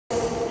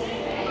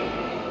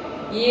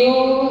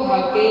You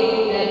have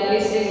gained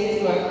admission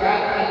into a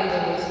crack college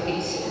of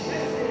education.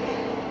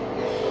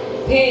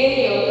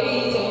 Pay your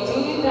fees of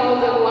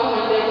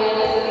 2,100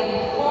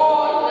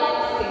 before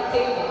 9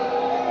 September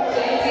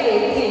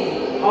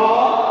 2018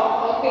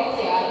 or pay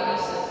your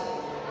admission.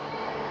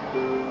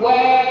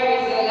 Where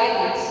is your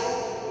luggage?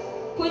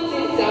 Put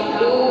in some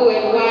blue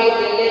and white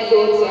and let's go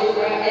to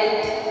Accra.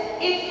 And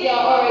if you're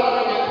already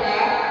in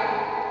Accra,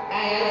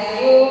 I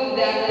assume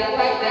that the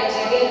fact that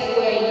you get to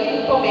wear a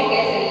uniform and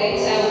get a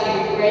lecture will be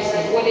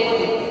refreshing, wouldn't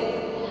it?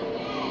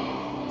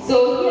 So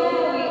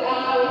here we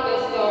are with the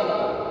story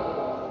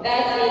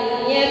that in the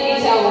near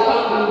future will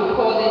come to be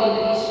recorded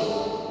in issue.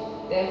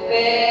 The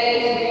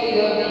first breed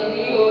of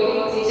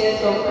degree-holding teachers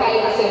from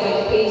colleges of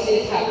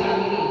education have been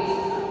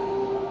released.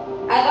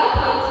 At that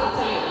point in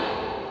time,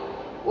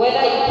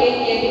 whether you came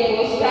here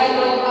because you had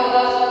no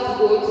other school to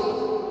go to,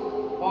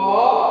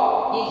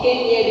 or you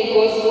came here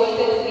because you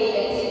wanted to be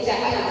a teacher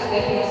as a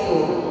stepping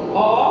stone,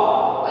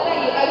 or whether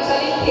you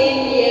actually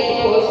came here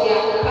because you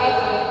are part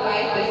of the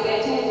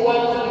 5% who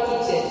want to be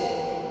teachers,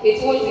 it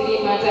won't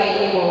really matter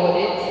anymore,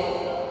 would it?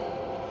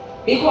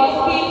 Because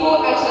people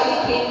actually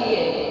came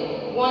here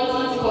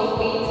wanting to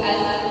compete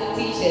as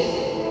teachers.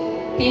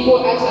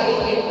 People actually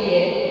came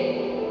here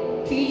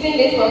treating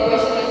this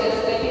profession as a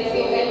stepping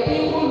stone, and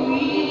people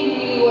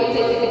really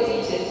wanted to be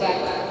teachers, but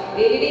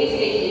they didn't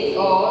take it,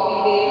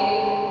 or they.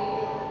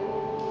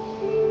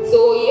 So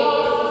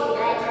yours is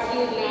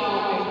gratitude now,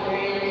 my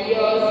friend.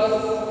 Yours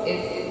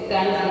is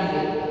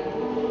thanksgiving.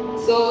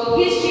 So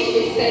history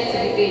is set to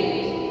be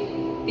made.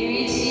 3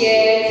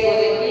 years for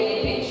the guinea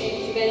pig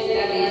treatment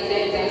that they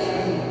sent us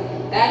through.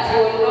 That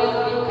will not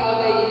be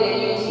covered in the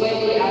news when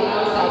they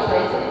announce our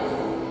presence.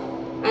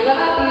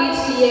 Another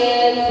 3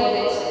 years for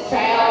the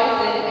trials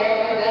and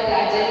errors that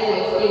our journey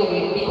was filled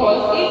with.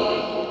 Because if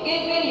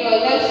given your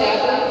lecture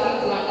ability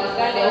to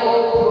understand the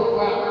whole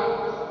program,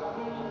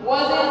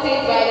 wasn't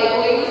it by the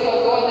grace of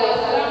God that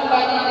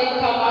somebody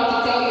didn't come out to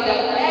tell you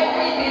that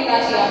everything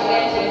that you have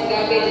learned was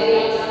garbage and you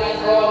have to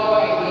start all over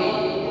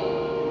again?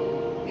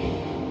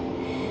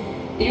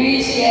 3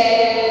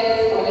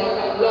 years for the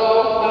law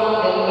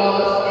found and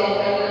lost, and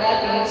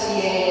another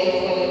 3 years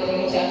for the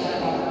future to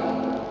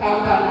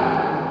come.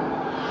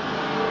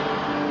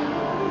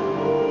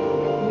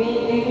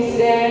 Meaning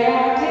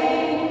Sarah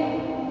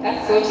King,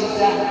 that's what she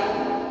said.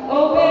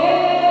 Obey.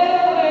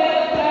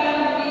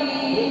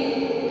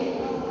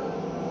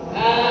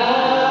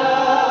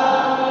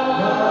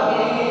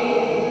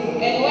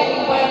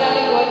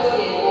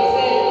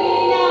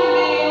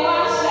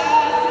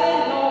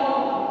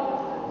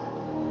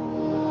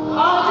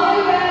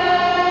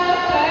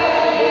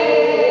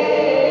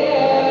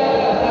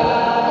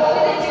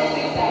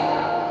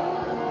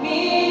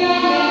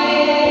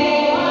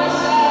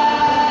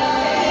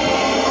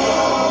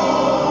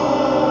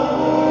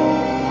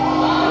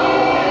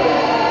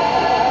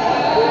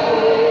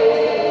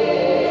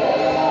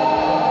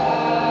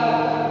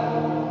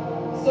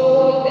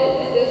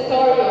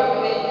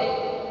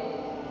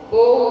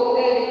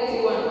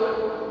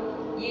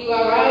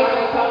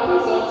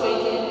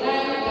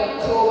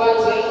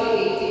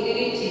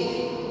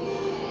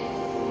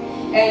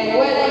 And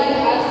whether you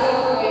hustled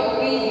for your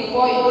fees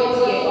before you got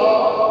here,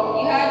 or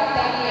you had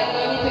daddy and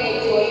mommy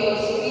pay for you,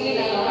 you really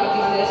don't know how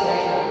business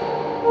right now.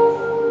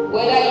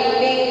 Whether you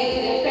made it to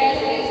the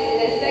first list,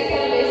 the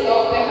second list,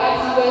 or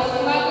perhaps you were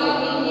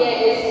smuggled in here,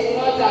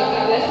 is not our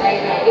business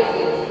right now, is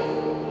it?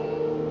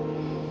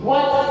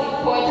 What is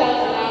important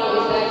now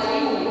is that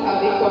you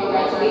have been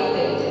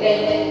congratulated,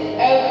 and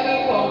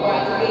every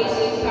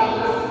congratulation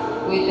comes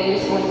with the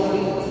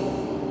responsibility.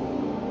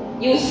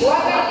 You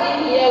swaggered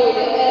in here with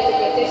the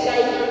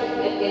secretary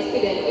and the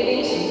student,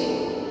 didn't you?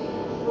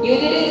 You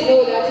didn't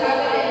know that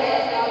having a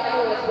hairstyle that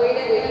was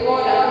braided with more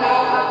than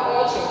half of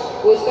culture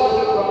will stop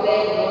you from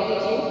learning,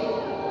 did you?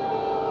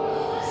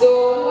 So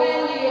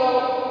when you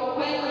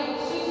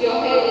shoot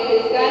your head in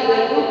the sky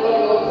and look on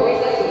your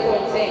process with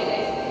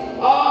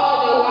content,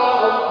 all the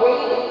while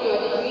upgrading your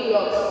degree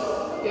locks,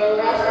 your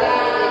rasta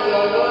and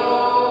your long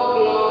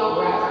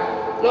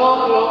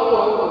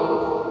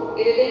Congo.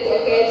 It didn't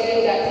occur to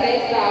you that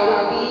hairstyle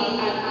will be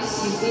an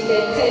issue in the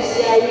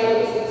tertiary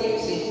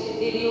institution,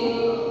 did you?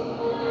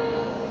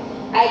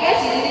 I guess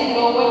you didn't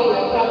know when you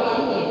were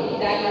coming here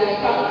that you were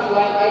coming to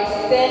an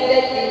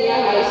extended senior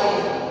high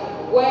school,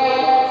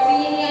 where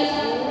seniors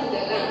rule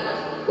the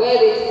land, where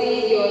they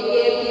see your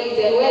earpiece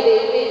and where they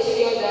make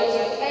sure that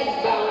you earn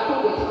bound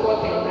with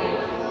fork and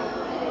knife.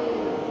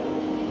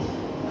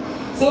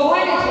 So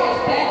when it was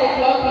 10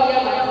 o'clock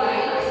p.m. at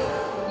night,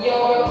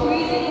 your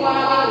prison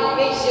wagon will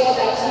make sure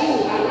that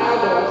you and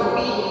adults will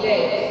be in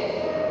bed.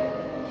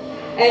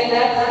 And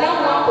that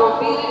someone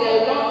fulfilling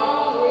a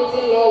long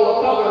written law will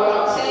come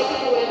around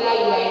checking whether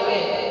you are in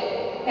bed.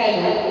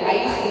 Hello, are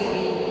you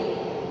sleeping?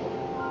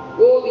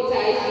 Woe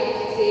betide you if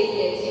you say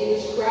yes, you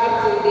will scrap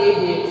till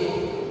daybreak.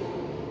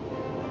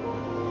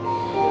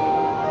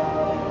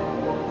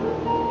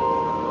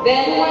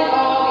 Then when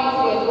all this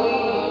was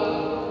going on,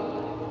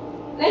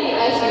 let me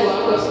ask you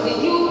one question. Did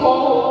you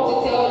come home to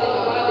tell them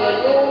about the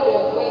load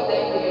of work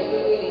that you were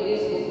doing in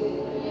this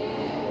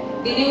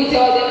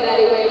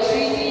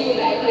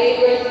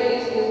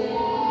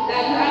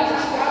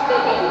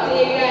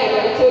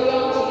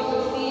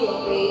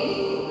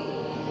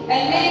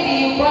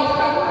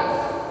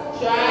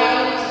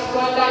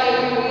squander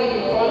every week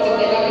in front of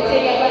the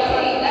cafeteria, but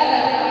hey, that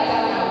doesn't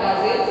matter now,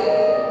 does it?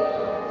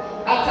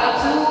 After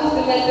 2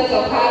 semesters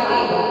of hard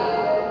labor,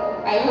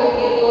 I hope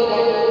you know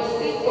that you will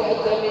sit for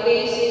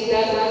examinations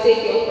that will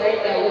take your friend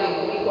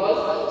away because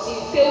she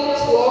failed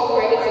 12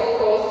 credits of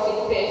courses in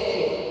first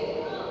year.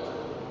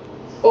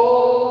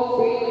 Oh,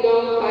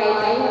 freedom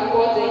fighter who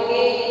fought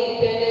against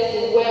independence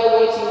to wear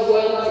what you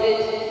wanted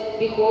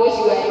because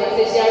you are in a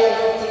tertiary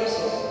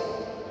institution.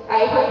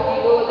 I hope you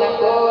know that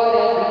God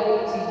has been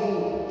good to you.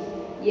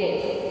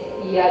 Yes,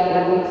 He has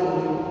been good to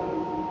you.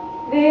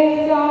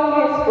 This song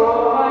is from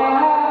my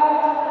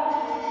heart.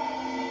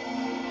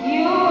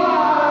 You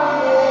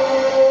are good.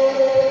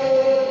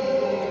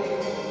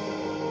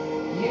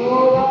 You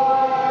are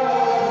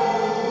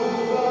good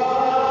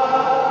God.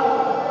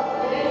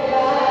 This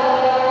song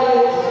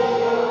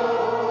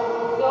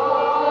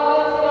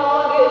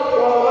is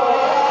from my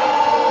heart.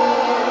 You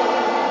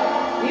are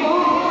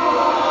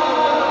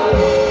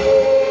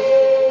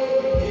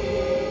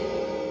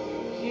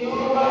good.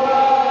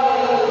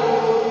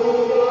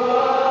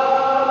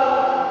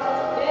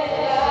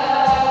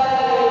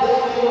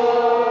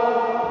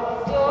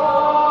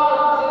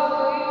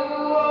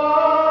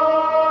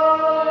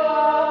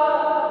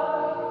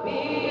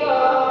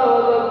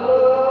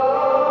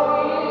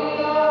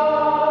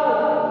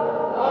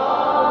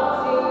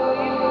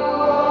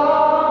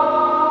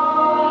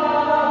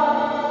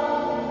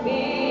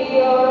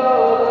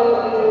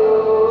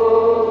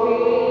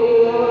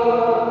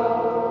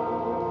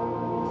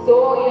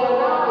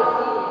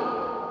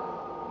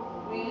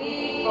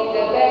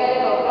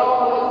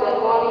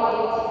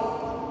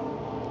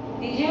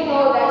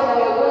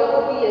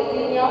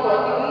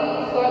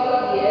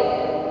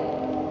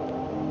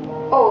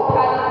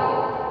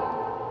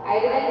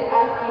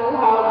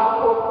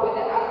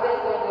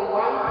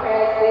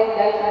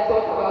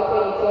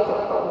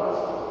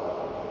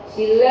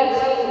 She left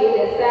you in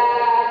a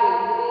sad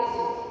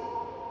relation,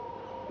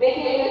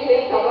 making you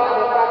think about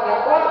the fact that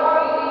God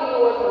really knew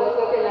what He was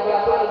talking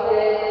about when He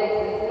said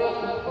it is not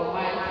good for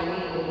man to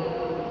live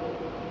alone.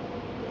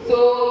 So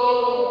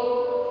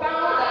you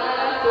found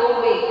another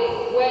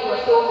soulmate when your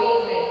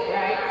soulmate left,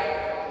 right?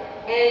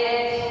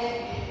 And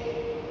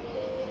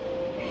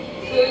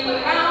so you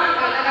found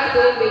another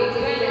soulmate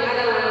when the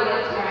other one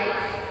left, right?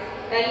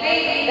 And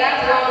maybe that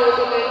one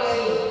also left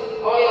you,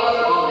 or your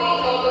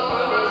soulmate also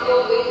found a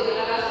soulmate in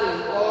another soul,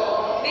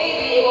 or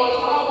maybe it was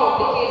more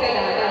complicated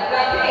than that.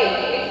 But hey,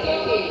 it's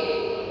okay.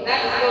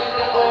 That is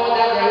not all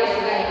that there is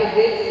in life, is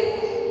it?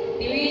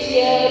 3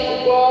 years to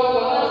go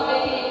for not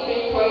making you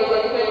drink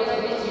poison when to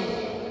reach you,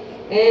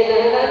 and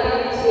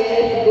another 3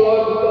 years to go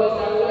because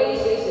some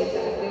relationships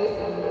are still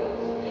standing.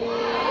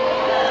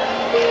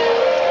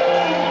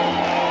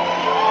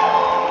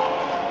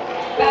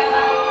 But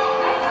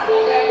that's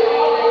not like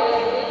all there is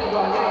to think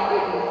about life,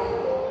 is it?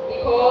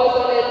 Because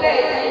on the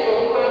 13th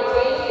of March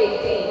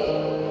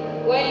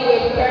 2018, when you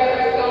were preparing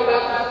to come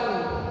back to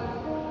school,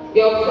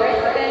 your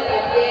president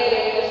appeared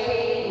on your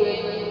screen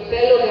with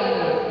fellow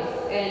Ghanaians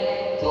and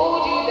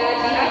told you that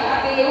he had to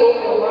stay home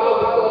a while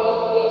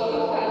because your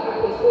school had been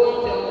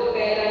postponed till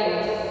further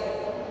notice.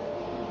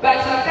 But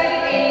you said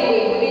it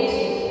anyway, didn't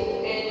you?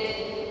 And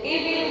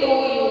even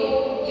though you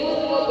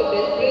used most of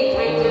the free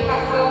time to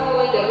hustle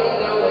when the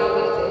lockdown was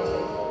lifted,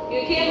 you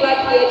came back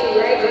here to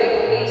write your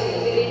resignation,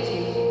 didn't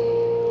you?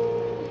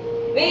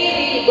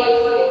 Maybe you got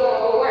sick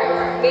or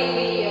worse.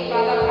 Maybe your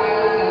father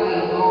passed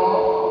away,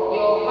 or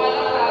your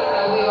mother passed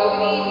away, or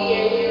maybe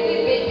a really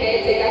big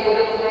caretaker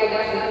couldn't fight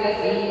that sickness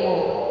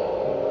anymore.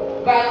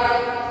 But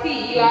see,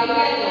 you are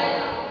here now.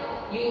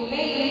 You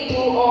made it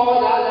through all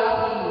that long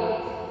period.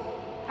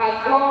 Has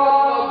God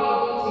not been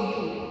good to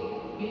you?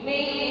 You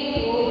made it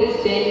through this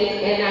journey,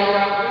 and I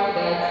will prove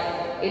that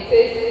it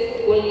is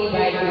only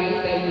by grace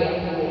that we are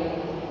here.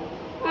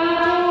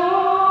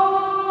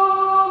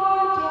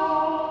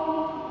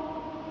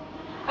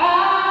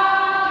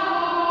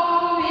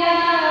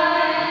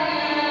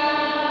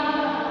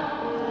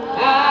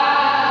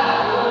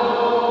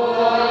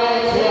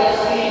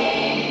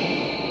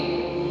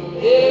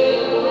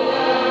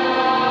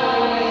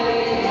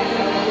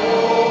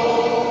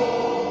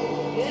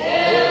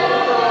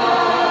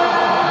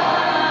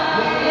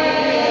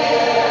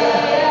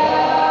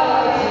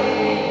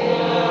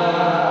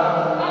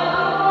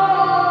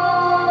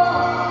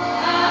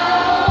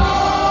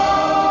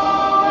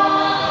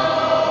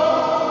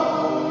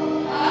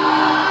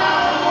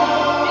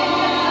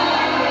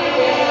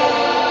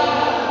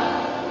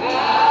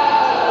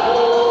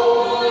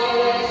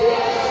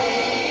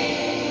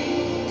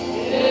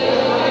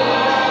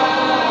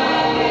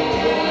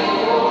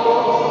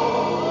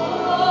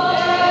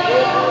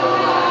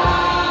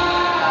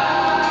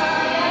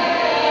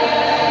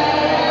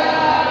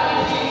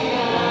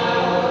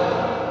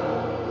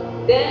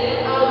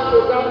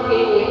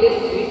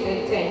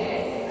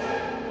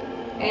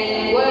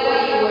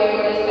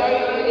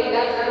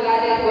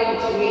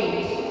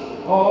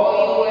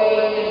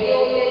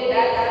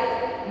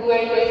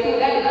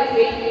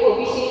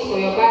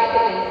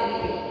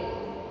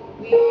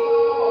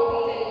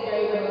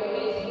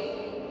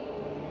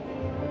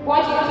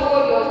 What you told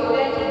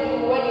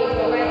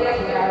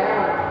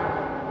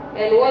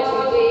and what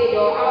you did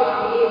or how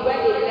you behaved when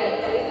they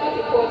left. It's not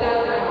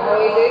important now,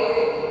 or is it?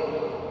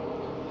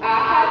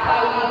 Our hearts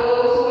are with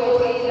those who were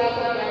changed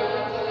out of their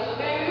rooms on a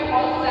very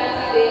hot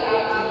Saturday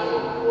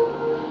afternoon.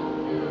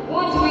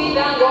 Won't we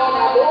thank God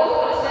that those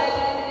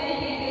machetes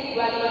didn't hit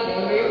anybody in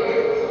the river?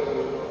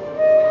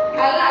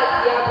 Alas,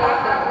 they are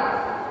packed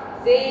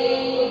out,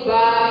 saying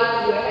goodbye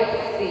to your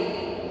hectic state.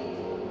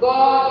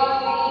 God will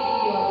feed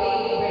you your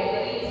daily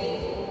bread, eat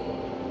it.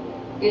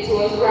 It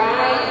was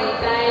right in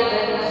time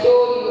that He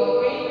showed you your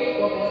favorite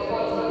of the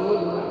spot in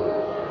Lodua.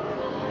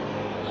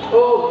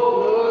 Oh,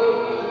 glory,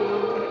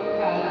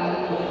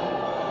 hallelujah.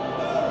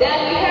 Then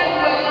we had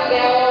wedding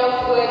bells,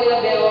 wedding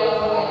bells,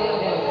 wedding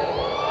bells.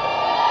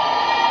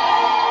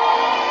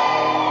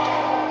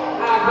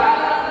 Our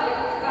brothers and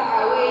sisters are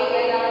away,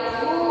 and our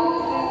two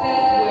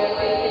sisters were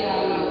taken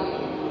away.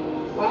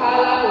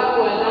 Wahala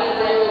Hoku and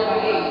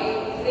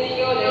 908.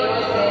 Senior the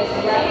Lord says,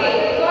 right,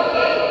 it's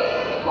okay,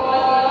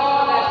 because in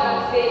all that we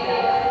say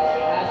that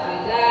as we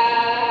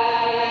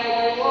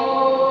die, oh,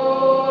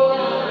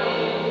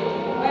 amen.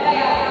 Whether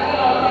you are singing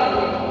or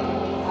singing,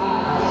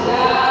 as we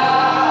die.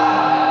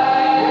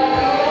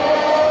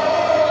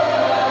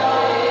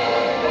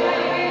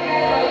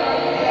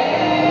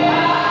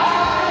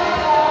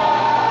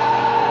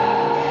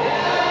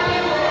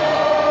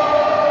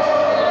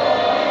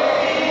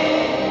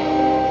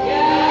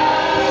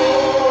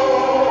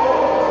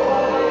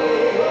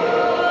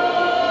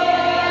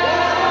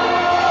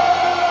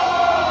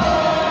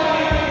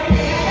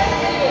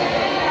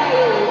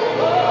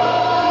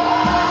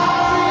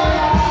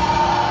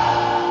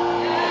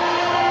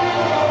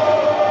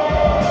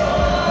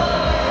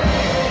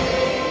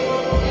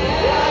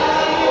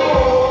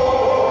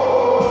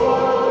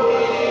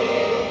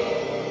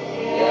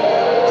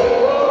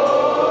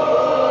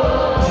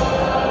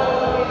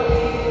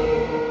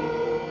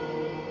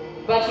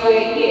 But you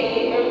were here,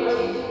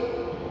 empty,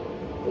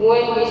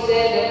 when we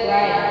said the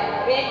flyer,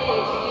 make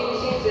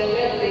contributions and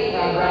let's save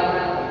our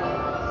brother.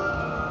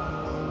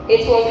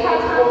 It was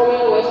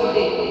heartwarming what you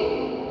did,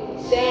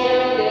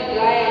 sharing the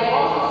flyer and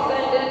also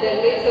sending the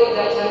little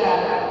that you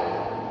had.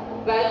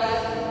 But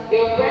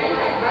your friend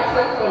had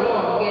battled for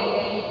long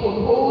and you could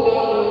hold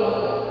on no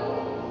longer.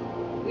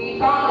 We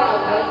found out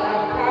that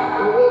our car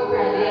awoke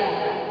Radia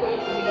went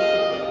to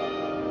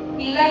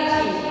me. He left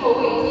you, oh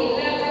wait, he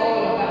left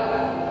all of us.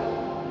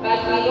 But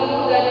we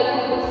know that the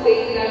book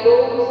says that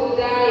those who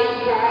die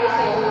in Christ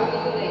shall be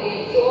risen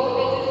again. So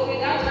it is with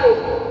that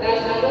hope that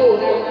we know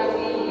that we will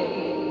see Him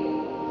again.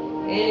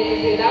 And it is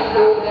with that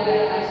hope that I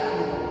ask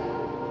you,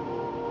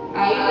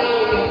 are you done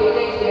with your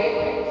project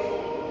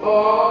work?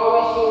 Or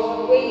we should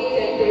wait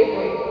and pray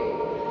for you?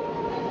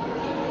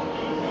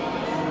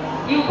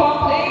 You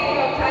complained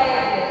of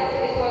tiredness.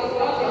 It was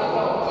not your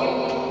fault.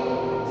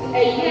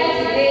 A year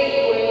today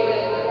you were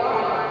in the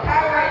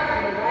current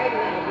and right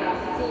now you are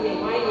sitting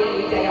here 1 year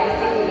later you are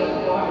still in the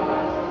floor.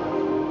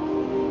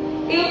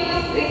 If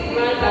 6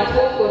 months at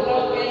home could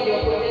not end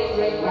your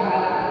project work,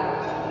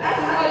 that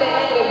is not the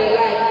end of your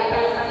life. You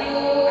can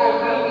still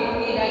agree with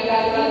me that you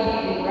are still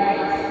breathing,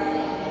 right?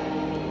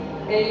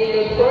 And in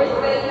the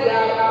process, you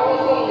are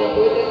also in the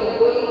process of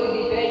going to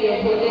defend your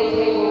project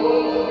work or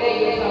going to beg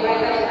your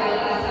supervisor to at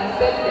least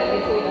accept the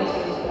little that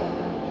you have done.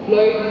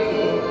 Glory be to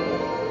God.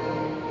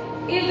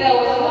 If there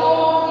was no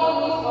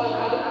news on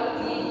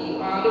Adult TV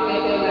or Adult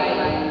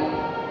Live,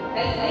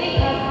 a snake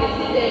has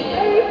bitten the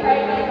very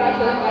private part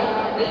of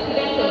the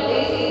students of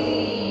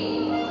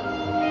AcCE,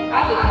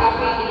 as it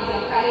happened in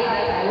some carriage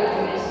that I want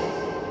to mention.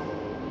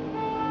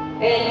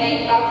 And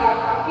if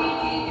after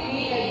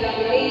 53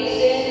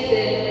 examinations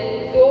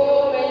and so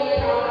many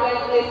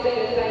countless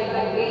semester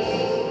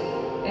examinations,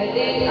 and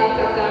then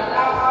after some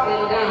ups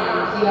and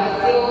downs, you are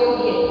still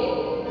here.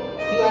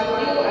 You are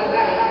still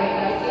alive and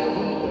you are still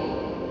breathing.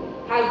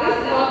 Has this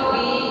not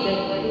been the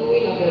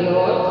doing of the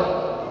Lord?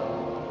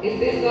 Is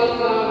this not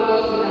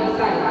marvelous in our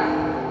sight?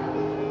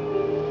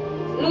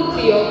 Look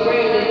to your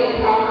friend and look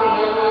how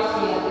enormous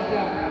she has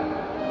become.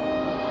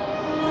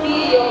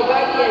 See your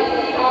body and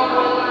see how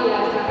money he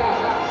has become.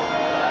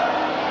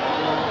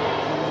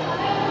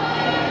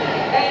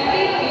 And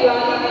if you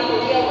are living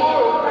here more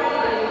refined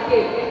than you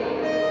came,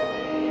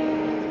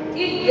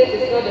 if this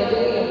is not the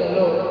doing of the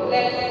Lord,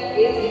 let's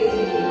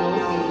AcCE now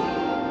see.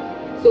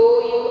 So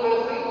you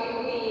agree with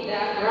me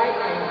that right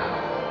now,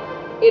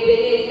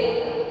 Ebenezer,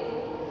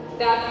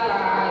 that's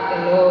why the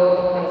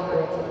Lord